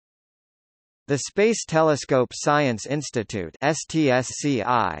The Space Telescope Science Institute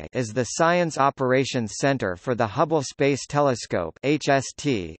 (STScI) is the Science Operations Center for the Hubble Space Telescope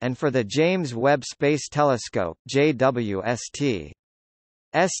 (HST) and for the James Webb Space Telescope (JWST).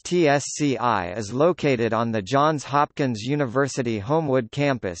 STScI is located on the Johns Hopkins University Homewood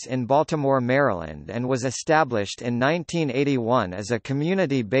campus in Baltimore, Maryland, and was established in 1981 as a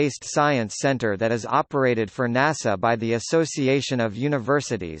community-based science center that is operated for NASA by the Association of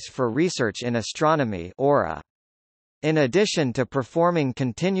Universities for Research in Astronomy (AURA). In addition to performing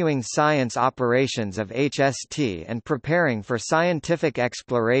continuing science operations of HST and preparing for scientific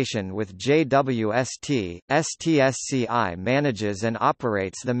exploration with JWST, STScI manages and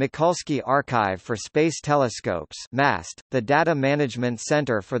operates the Mikulski Archive for Space Telescopes (MAST), the Data Management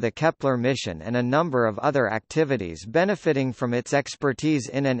Center for the Kepler mission, and a number of other activities benefiting from its expertise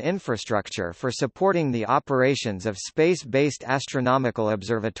in an infrastructure for supporting the operations of space-based astronomical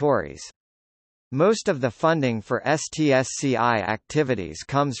observatories. Most of the funding for STScI activities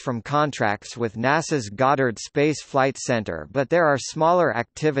comes from contracts with NASA's Goddard Space Flight Center, but there are smaller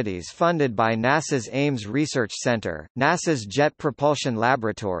activities funded by NASA's Ames Research Center, NASA's Jet Propulsion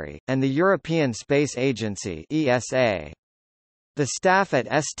Laboratory, and the European Space Agency (ESA). The staff at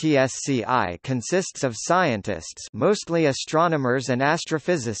STScI consists of scientists, mostly astronomers and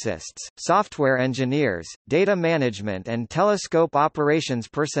astrophysicists, software engineers, data management and telescope operations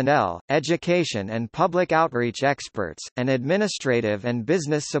personnel, education and public outreach experts, and administrative and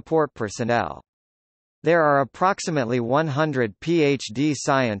business support personnel. There are approximately 100 PhD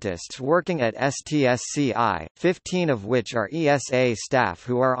scientists working at STScI, 15 of which are ESA staff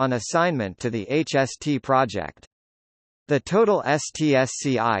who are on assignment to the HST project. The total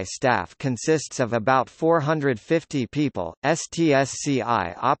STScI staff consists of about 450 people.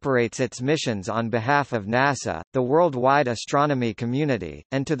 STScI operates its missions on behalf of NASA, the worldwide astronomy community,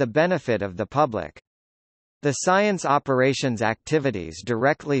 and to the benefit of the public. The science operations activities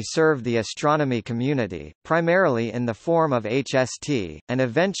directly serve the astronomy community, primarily in the form of HST, and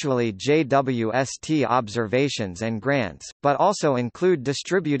eventually JWST observations and grants, but also include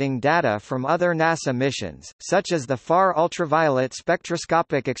distributing data from other NASA missions, such as the Far Ultraviolet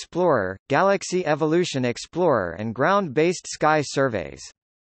Spectroscopic Explorer, Galaxy Evolution Explorer and ground-based sky surveys.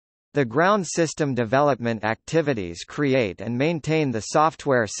 The ground system development activities create and maintain the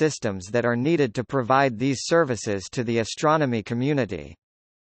software systems that are needed to provide these services to the astronomy community.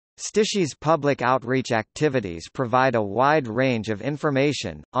 STScI's public outreach activities provide a wide range of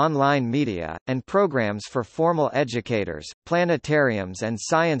information, online media, and programs for formal educators, planetariums and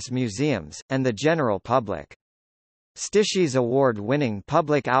science museums, and the general public. STScI's award-winning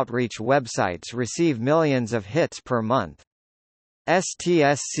public outreach websites receive millions of hits per month.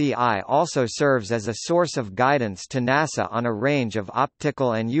 STScI also serves as a source of guidance to NASA on a range of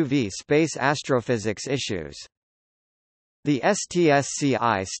optical and UV space astrophysics issues. The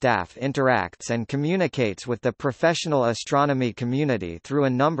STScI staff interacts and communicates with the professional astronomy community through a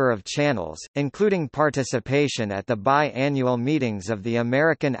number of channels, including participation at the bi-annual meetings of the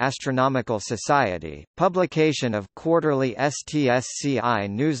American Astronomical Society, publication of quarterly STScI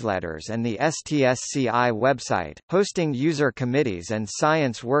newsletters and the STScI website, hosting user committees and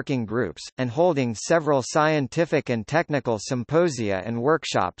science working groups, and holding several scientific and technical symposia and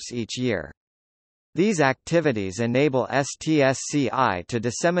workshops each year. These activities enable STScI to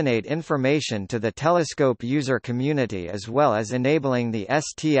disseminate information to the telescope user community as well as enabling the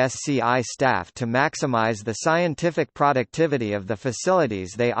STScI staff to maximize the scientific productivity of the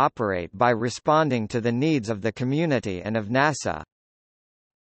facilities they operate by responding to the needs of the community and of NASA.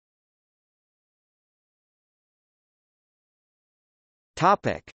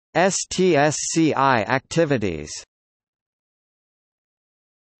 STScI activities.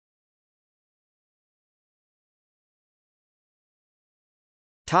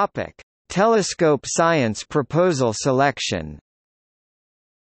 Telescope science proposal selection.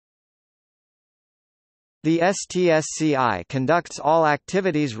 The STScI conducts all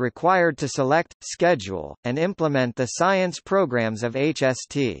activities required to select, schedule, and implement the science programs of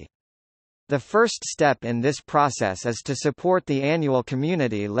HST. The first step in this process is to support the annual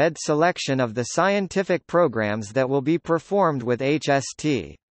community-led selection of the scientific programs that will be performed with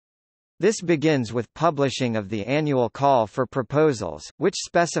HST. This begins with publishing of the annual call for proposals, which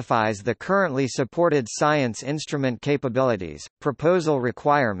specifies the currently supported science instrument capabilities, proposal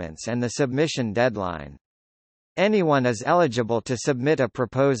requirements and the submission deadline. Anyone is eligible to submit a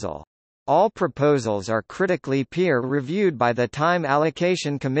proposal. All proposals are critically peer-reviewed by the Time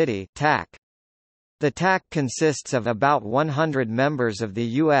Allocation Committee (TAC). The TAC consists of about 100 members of the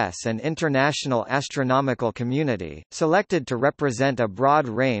U.S. and international astronomical community, selected to represent a broad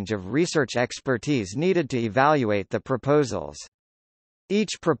range of research expertise needed to evaluate the proposals.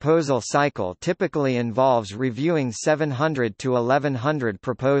 Each proposal cycle typically involves reviewing 700 to 1100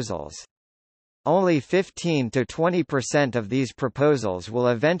 proposals. Only 15 to 20% of these proposals will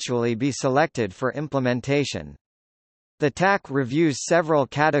eventually be selected for implementation. The TAC reviews several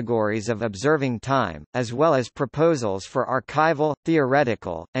categories of observing time, as well as proposals for archival,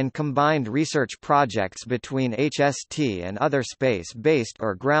 theoretical, and combined research projects between HST and other space-based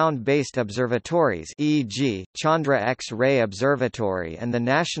or ground-based observatories, e.g., Chandra X-ray Observatory and the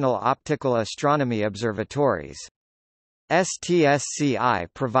National Optical Astronomy Observatories. STScI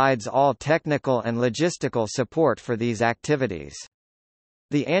provides all technical and logistical support for these activities.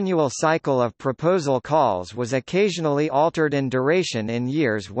 The annual cycle of proposal calls was occasionally altered in duration in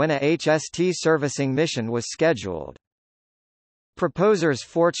years when a HST servicing mission was scheduled. Proposers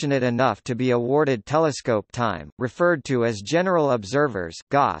fortunate enough to be awarded telescope time, referred to as general observers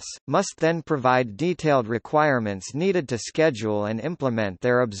 (GOS), must then provide detailed requirements needed to schedule and implement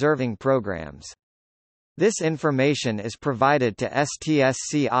their observing programs. This information is provided to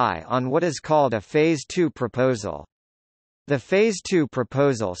STScI on what is called a Phase 2 proposal. The Phase 2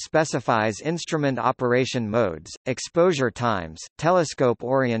 proposal specifies instrument operation modes, exposure times, telescope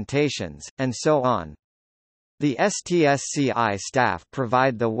orientations, and so on. The STScI staff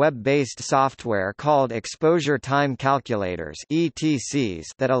provide the web-based software called Exposure Time Calculators (ETCs)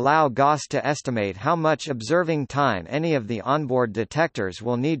 that allow GOS to estimate how much observing time any of the onboard detectors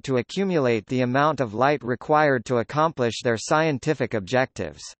will need to accumulate the amount of light required to accomplish their scientific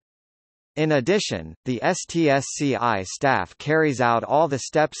objectives. In addition, the STScI staff carries out all the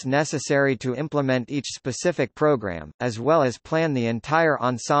steps necessary to implement each specific program, as well as plan the entire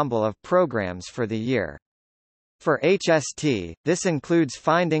ensemble of programs for the year. For HST, this includes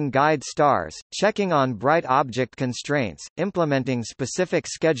finding guide stars, checking on bright object constraints, implementing specific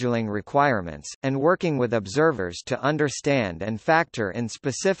scheduling requirements, and working with observers to understand and factor in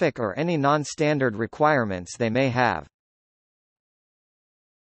specific or any non-standard requirements they may have.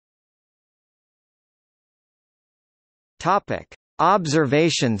 Topic: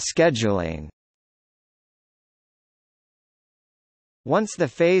 Observation scheduling. Once the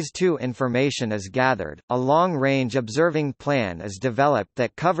Phase 2 information is gathered, a long-range observing plan is developed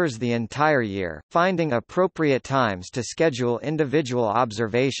that covers the entire year, finding appropriate times to schedule individual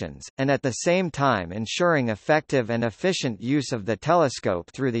observations, and at the same time ensuring effective and efficient use of the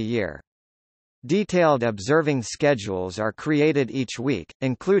telescope through the year. Detailed observing schedules are created each week,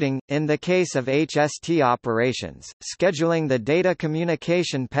 including, in the case of HST operations, scheduling the data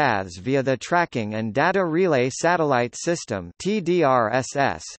communication paths via the Tracking and Data Relay Satellite System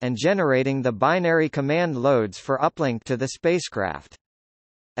 (TDRSS) and generating the binary command loads for uplink to the spacecraft.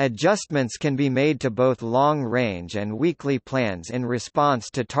 Adjustments can be made to both long-range and weekly plans in response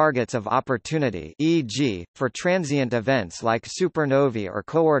to targets of opportunity, e.g., for transient events like supernovae or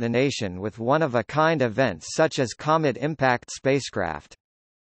coordination with one-of-a-kind events such as comet impact spacecraft.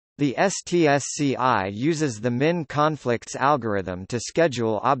 The STScI uses the min-conflicts algorithm to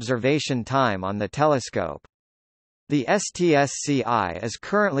schedule observation time on the telescope. The STScI is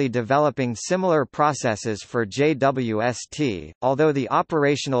currently developing similar processes for JWST, although the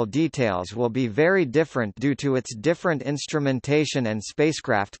operational details will be very different due to its different instrumentation and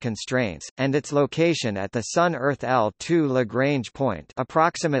spacecraft constraints, and its location at the Sun-Earth L2 Lagrange point,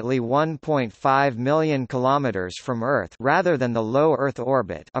 approximately 1.5 million kilometers from Earth, rather than the low Earth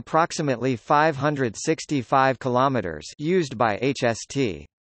orbit, approximately 565 kilometers, used by HST.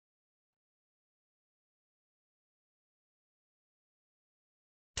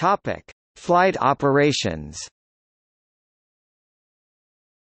 Topic: Flight operations.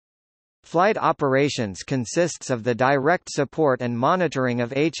 Flight operations consists of the direct support and monitoring of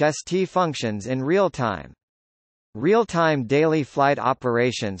HST functions in real time. Real-time daily flight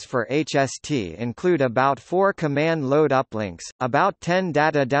operations for HST include about 4 command load uplinks, about 10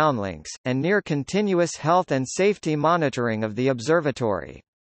 data downlinks, and near-continuous health and safety monitoring of the observatory.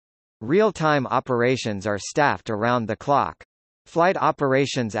 Real-time operations are staffed around the clock. Flight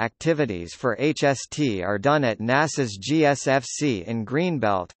operations activities for HST are done at NASA's GSFC in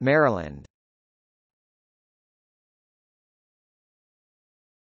Greenbelt, Maryland.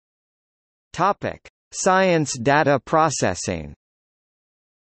 Topic: Science data processing.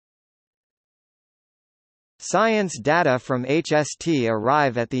 Science data from HST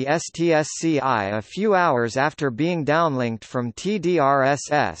arrive at the STScI a few hours after being downlinked from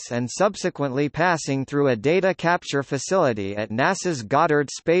TDRSS and subsequently passing through a data capture facility at NASA's Goddard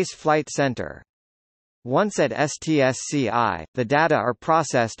Space Flight Center. Once at STScI, the data are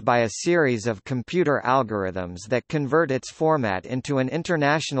processed by a series of computer algorithms that convert its format into an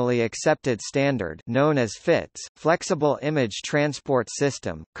internationally accepted standard known as FITS, Flexible Image Transport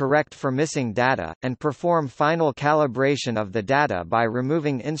System, correct for missing data, and perform final calibration of the data by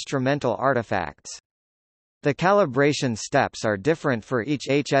removing instrumental artifacts. The calibration steps are different for each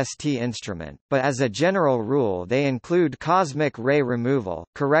HST instrument, but as a general rule they include cosmic ray removal,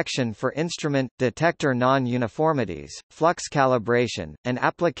 correction for instrument detector non-uniformities, flux calibration, and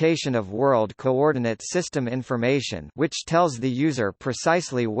application of world coordinate system information, which tells the user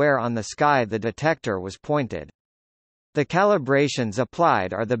precisely where on the sky the detector was pointed. The calibrations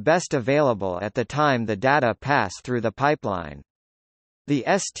applied are the best available at the time the data pass through the pipeline. The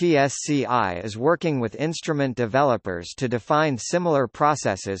STScI is working with instrument developers to define similar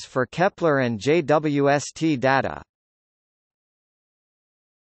processes for Kepler and JWST data.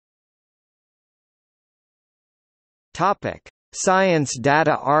 Topic: Science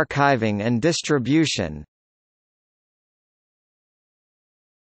data archiving and distribution.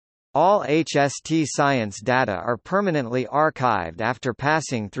 All HST science data are permanently archived after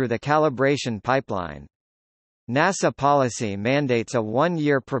passing through the calibration pipeline. NASA policy mandates a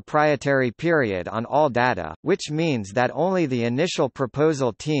one-year proprietary period on all data, which means that only the initial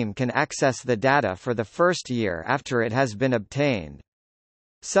proposal team can access the data for the first year after it has been obtained.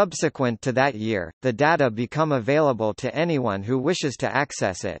 Subsequent to that year, the data become available to anyone who wishes to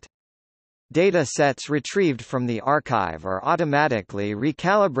access it. Data sets retrieved from the archive are automatically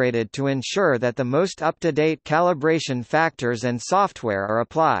recalibrated to ensure that the most up-to-date calibration factors and software are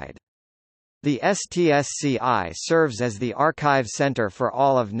applied. The STScI serves as the archive center for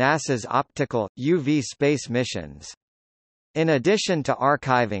all of NASA's optical, UV space missions. In addition to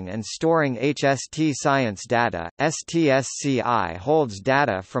archiving and storing HST science data, STScI holds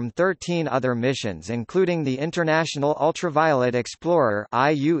data from 13 other missions including the International Ultraviolet Explorer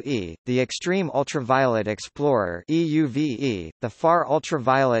 (IUE), the Extreme Ultraviolet Explorer (EUVE), the Far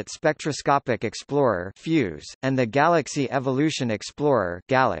Ultraviolet Spectroscopic Explorer (FUSE), and the Galaxy Evolution Explorer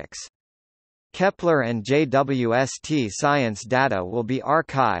 (GALEX). Kepler and JWST science data will be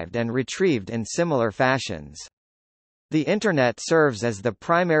archived and retrieved in similar fashions. The Internet serves as the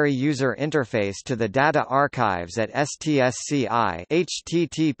primary user interface to the data archives at STScI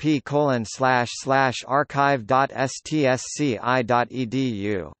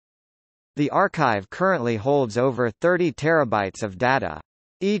http://archive.stsci.edu. The archive currently holds over 30 terabytes of data.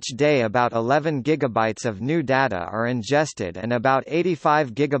 Each day about 11 gigabytes of new data are ingested and about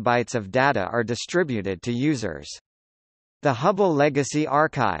 85 gigabytes of data are distributed to users. The Hubble Legacy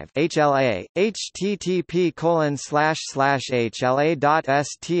Archive (HLA),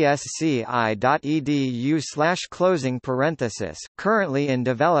 http://hla.stsci.edu/, currently in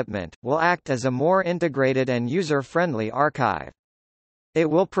development, will act as a more integrated and user-friendly archive. It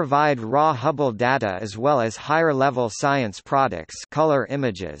will provide raw Hubble data as well as higher-level science products, color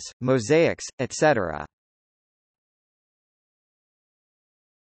images, mosaics, etc.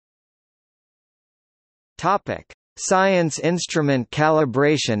 Topic: Science instrument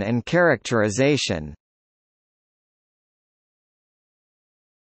calibration and characterization.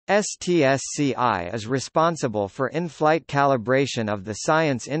 STScI is responsible for in-flight calibration of the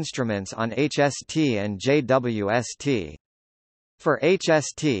science instruments on HST and JWST. For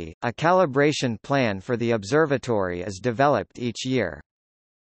HST, a calibration plan for the observatory is developed each year.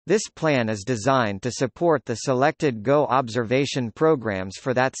 This plan is designed to support the selected GO observation programs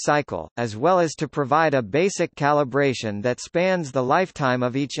for that cycle, as well as to provide a basic calibration that spans the lifetime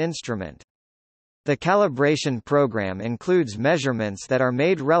of each instrument. The calibration program includes measurements that are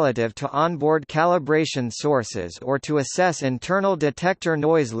made relative to onboard calibration sources or to assess internal detector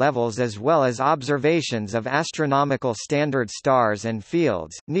noise levels as well as observations of astronomical standard stars and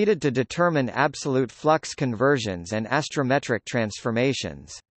fields, needed to determine absolute flux conversions and astrometric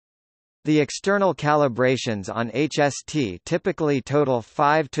transformations. The external calibrations on HST typically total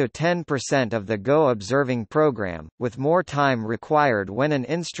 5 to 10% of the GO observing program, with more time required when an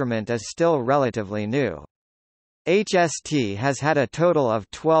instrument is still relatively new. HST has had a total of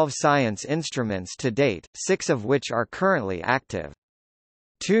 12 science instruments to date, 6 of which are currently active.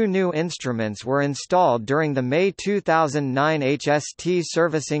 2 new instruments were installed during the May 2009 HST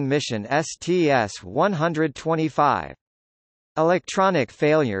servicing mission STS-125. Electronic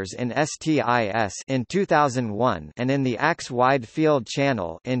failures in STIS in 2001 and in the AX Wide Field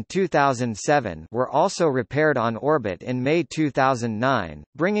Channel in 2007 were also repaired on orbit in May 2009,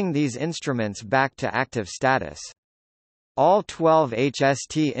 bringing these instruments back to active status. All 12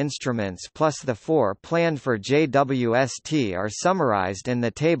 HST instruments plus the 4 planned for JWST are summarized in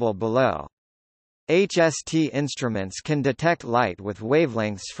the table below. HST instruments can detect light with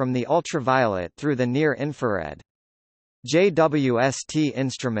wavelengths from the ultraviolet through the near-infrared. JWST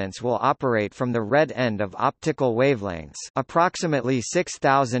instruments will operate from the red end of optical wavelengths, approximately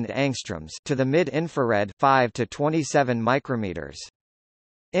 6000 angstroms, to the mid-infrared 5 to 27 micrometers.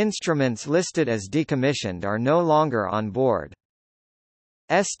 Instruments listed as decommissioned are no longer on board.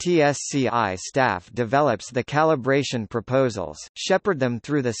 STScI staff develops the calibration proposals, shepherd them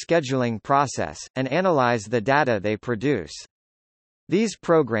through the scheduling process, and analyze the data they produce. These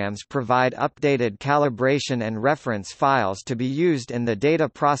programs provide updated calibration and reference files to be used in the data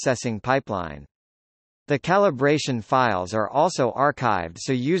processing pipeline. The calibration files are also archived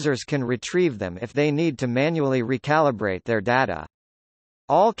so users can retrieve them if they need to manually recalibrate their data.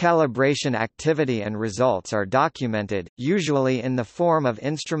 All calibration activity and results are documented, usually in the form of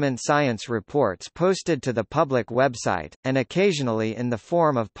instrument science reports posted to the public website, and occasionally in the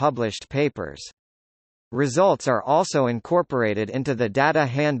form of published papers. Results are also incorporated into the data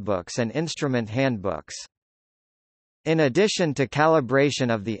handbooks and instrument handbooks. In addition to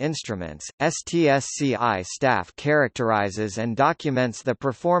calibration of the instruments, STScI staff characterizes and documents the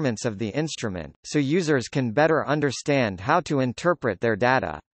performance of the instrument, so users can better understand how to interpret their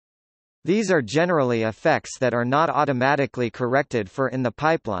data. These are generally effects that are not automatically corrected for in the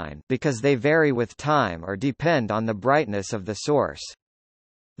pipeline, because they vary with time or depend on the brightness of the source.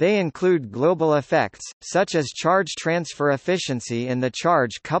 They include global effects, such as charge transfer efficiency in the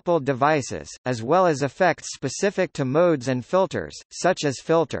charge-coupled devices, as well as effects specific to modes and filters, such as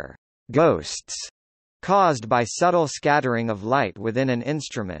filter ghosts, caused by subtle scattering of light within an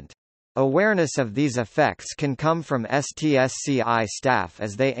instrument. Awareness of these effects can come from STScI staff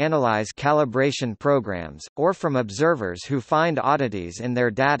as they analyze calibration programs, or from observers who find oddities in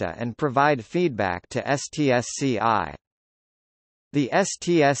their data and provide feedback to STScI. The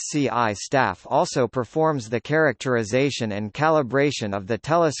STScI staff also performs the characterization and calibration of the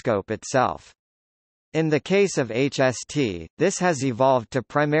telescope itself. In the case of HST, this has evolved to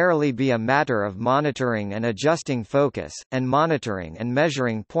primarily be a matter of monitoring and adjusting focus, and monitoring and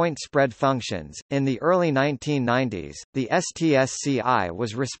measuring point spread functions. In the early 1990s, the STScI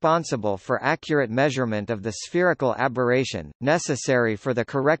was responsible for accurate measurement of the spherical aberration, necessary for the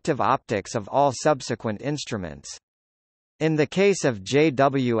corrective optics of all subsequent instruments. In the case of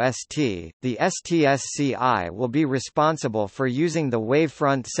JWST, the STScI will be responsible for using the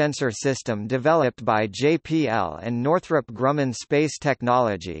wavefront sensor system developed by JPL and Northrop Grumman Space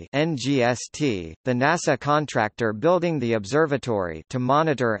Technology (NGST), the NASA contractor building the observatory, to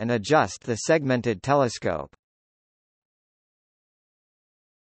monitor and adjust the segmented telescope.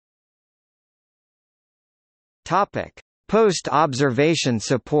 Topic: Post-observation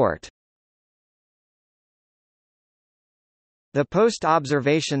support. The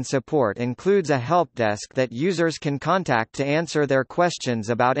post-observation support includes a help desk that users can contact to answer their questions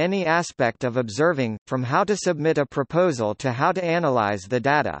about any aspect of observing, from how to submit a proposal to how to analyze the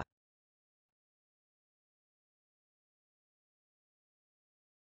data.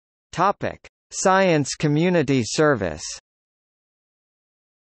 Topic: Science Community Service.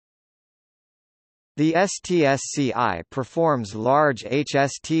 The STScI performs large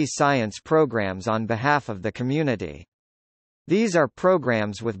HST science programs on behalf of the community. These are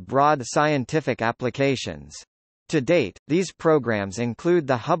programs with broad scientific applications. To date, these programs include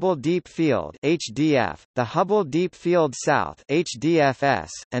the Hubble Deep Field (HDF), the Hubble Deep Field South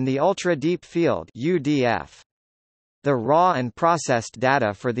 (HDFS), and the Ultra Deep Field (UDF). The raw and processed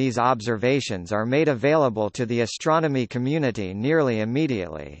data for these observations are made available to the astronomy community nearly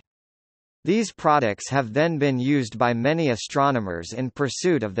immediately. These products have then been used by many astronomers in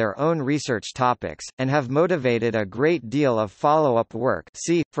pursuit of their own research topics, and have motivated a great deal of follow-up work.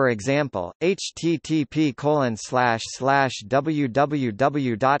 See, for example,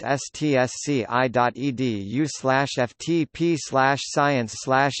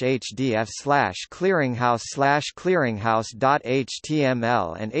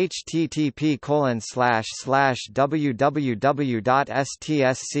 and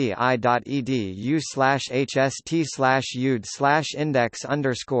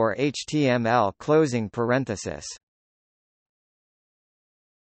closing parenthesis.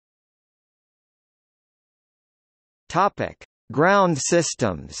 Topic: Ground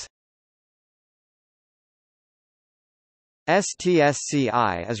systems.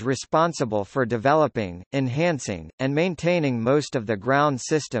 STScI is responsible for developing, enhancing, and maintaining most of the ground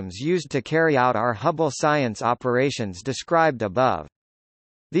systems used to carry out our Hubble science operations described above.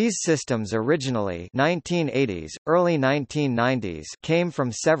 These systems originally 1980s, early 1990s came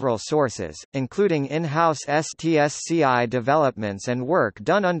from several sources, including in-house STScI developments and work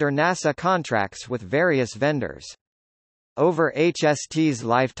done under NASA contracts with various vendors. Over HST's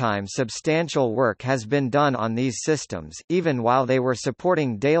lifetime substantial work has been done on these systems, even while they were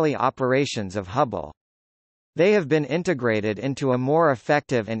supporting daily operations of Hubble. They have been integrated into a more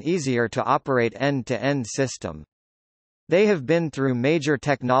effective and easier to operate end-to-end system. They have been through major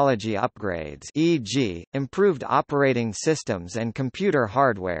technology upgrades, e.g., improved operating systems and computer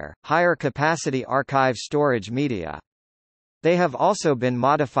hardware, higher capacity archive storage media. They have also been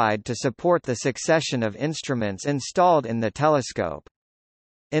modified to support the succession of instruments installed in the telescope.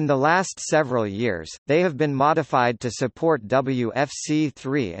 In the last several years, they have been modified to support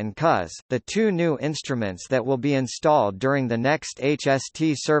WFC3 and CUS, the two new instruments that will be installed during the next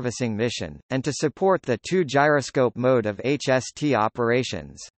HST servicing mission, and to support the two-gyroscope mode of HST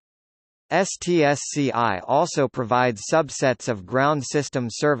operations. STScI also provides subsets of ground system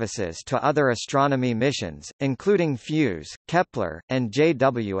services to other astronomy missions, including FUSE, Kepler, and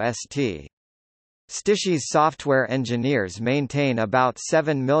JWST. STScI's software engineers maintain about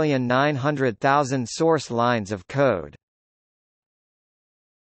 7,900,000 source lines of code.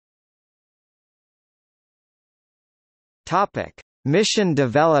 Topic: Mission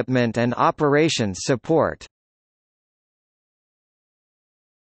development and operations support.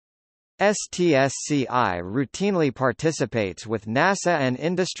 STScI routinely participates with NASA and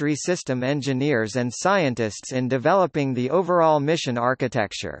industry system engineers and scientists in developing the overall mission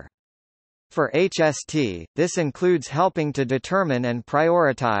architecture. For HST, this includes helping to determine and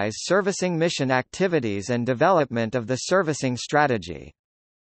prioritize servicing mission activities and development of the servicing strategy.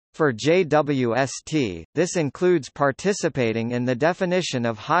 For JWST, this includes participating in the definition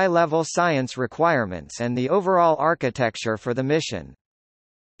of high-level science requirements and the overall architecture for the mission.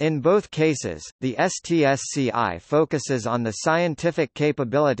 In both cases, the STScI focuses on the scientific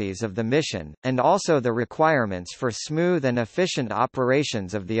capabilities of the mission, and also the requirements for smooth and efficient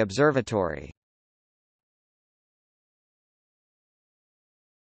operations of the observatory.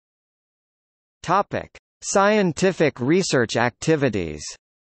 Topic: Scientific research activities.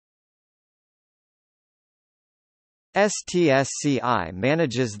 STScI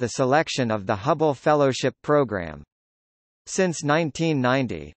manages the selection of the Hubble Fellowship Program. Since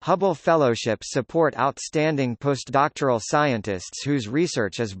 1990, Hubble Fellowships support outstanding postdoctoral scientists whose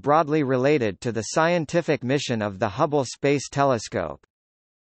research is broadly related to the scientific mission of the Hubble Space Telescope.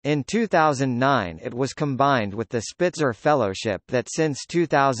 In 2009 it was combined with the Spitzer Fellowship that since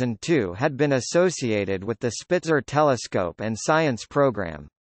 2002 had been associated with the Spitzer Telescope and Science Program.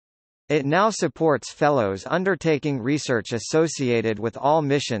 It now supports fellows undertaking research associated with all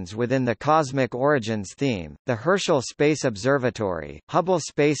missions within the Cosmic Origins theme, the Herschel Space Observatory, Hubble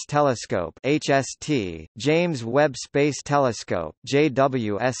Space Telescope (HST), James Webb Space Telescope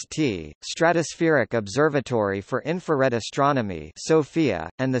 (JWST), Stratospheric Observatory for Infrared Astronomy (SOFIA),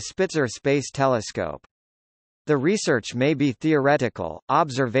 and the Spitzer Space Telescope. The research may be theoretical,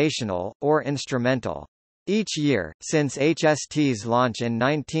 observational, or instrumental. Each year, since HST's launch in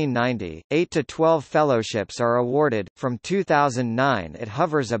 1990, 8 to 12 fellowships are awarded. From 2009 it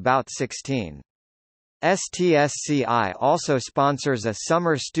hovers about 16. STScI also sponsors a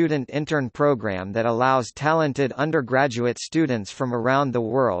summer student intern program that allows talented undergraduate students from around the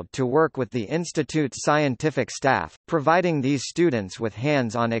world to work with the Institute's scientific staff, providing these students with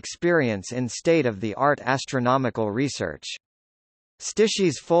hands-on experience in state-of-the-art astronomical research.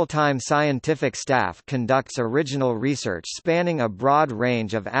 STScI's full-time scientific staff conducts original research spanning a broad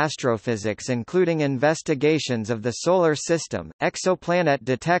range of astrophysics including investigations of the Solar System, exoplanet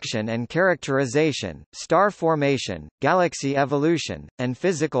detection and characterization, star formation, galaxy evolution, and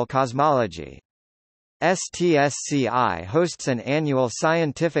physical cosmology. STScI hosts an annual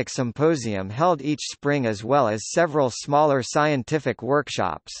scientific symposium held each spring as well as several smaller scientific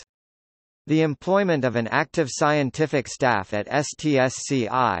workshops. The employment of an active scientific staff at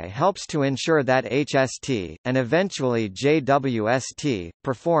STScI helps to ensure that HST, and eventually JWST,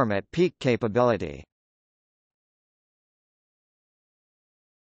 perform at peak capability.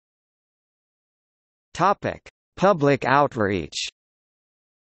 Topic: Public outreach.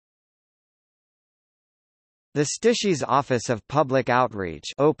 The STScI's Office of Public Outreach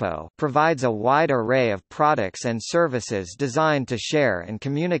 (OPO) provides a wide array of products and services designed to share and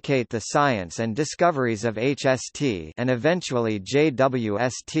communicate the science and discoveries of HST and eventually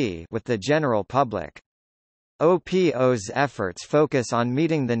JWST with the general public. OPO's efforts focus on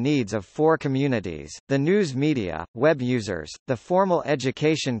meeting the needs of four communities: the news media, web users, the formal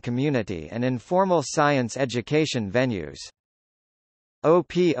education community and informal science education venues.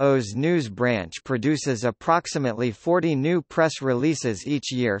 OPO's news branch produces approximately 40 new press releases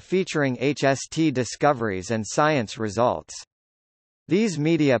each year featuring HST discoveries and science results. These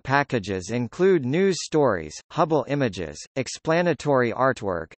media packages include news stories, Hubble images, explanatory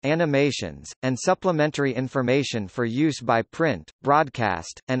artwork, animations, and supplementary information for use by print,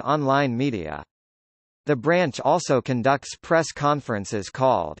 broadcast, and online media. The branch also conducts press conferences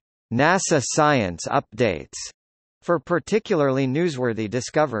called NASA Science Updates for particularly newsworthy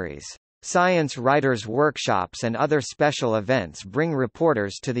discoveries. Science writers' workshops and other special events bring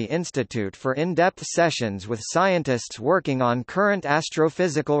reporters to the Institute for in-depth sessions with scientists working on current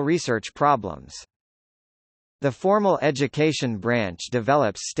astrophysical research problems. The formal education branch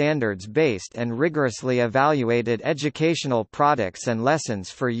develops standards-based and rigorously evaluated educational products and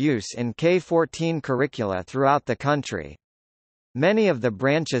lessons for use in K-14 curricula throughout the country. Many of the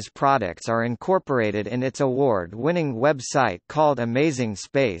branch's products are incorporated in its award-winning website called Amazing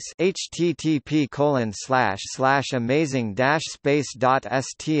Space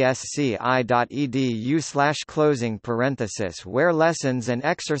http://amazing-space.stsci.edu/, where lessons and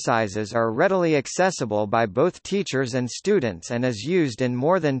exercises are readily accessible by both teachers and students and is used in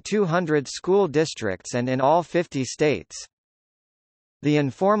more than 200 school districts and in all 50 states. The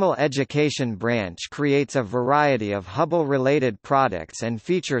informal education branch creates a variety of Hubble-related products and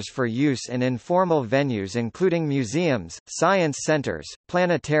features for use in informal venues including museums, science centers,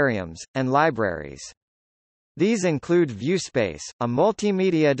 planetariums, and libraries. These include ViewSpace, a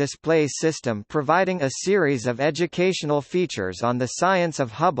multimedia display system providing a series of educational features on the science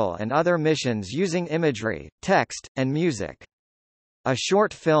of Hubble and other missions using imagery, text, and music. A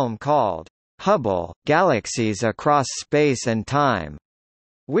short film called Hubble: Galaxies Across Space and Time,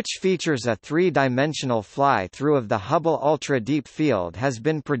 which features a three-dimensional fly-through of the Hubble Ultra-Deep Field, has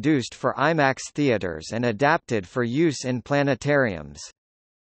been produced for IMAX theaters and adapted for use in planetariums.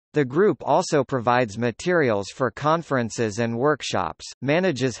 The group also provides materials for conferences and workshops,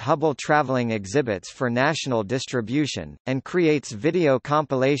 manages Hubble traveling exhibits for national distribution, and creates video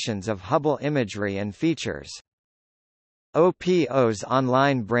compilations of Hubble imagery and features. OPO's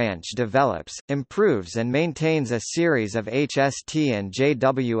online branch develops, improves and maintains a series of HST and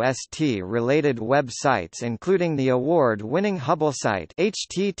JWST-related websites including the award-winning Hubble site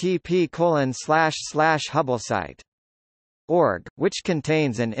http://hubblesite.org, which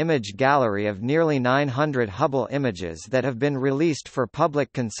contains an image gallery of nearly 900 Hubble images that have been released for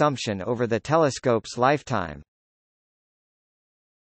public consumption over the telescope's lifetime.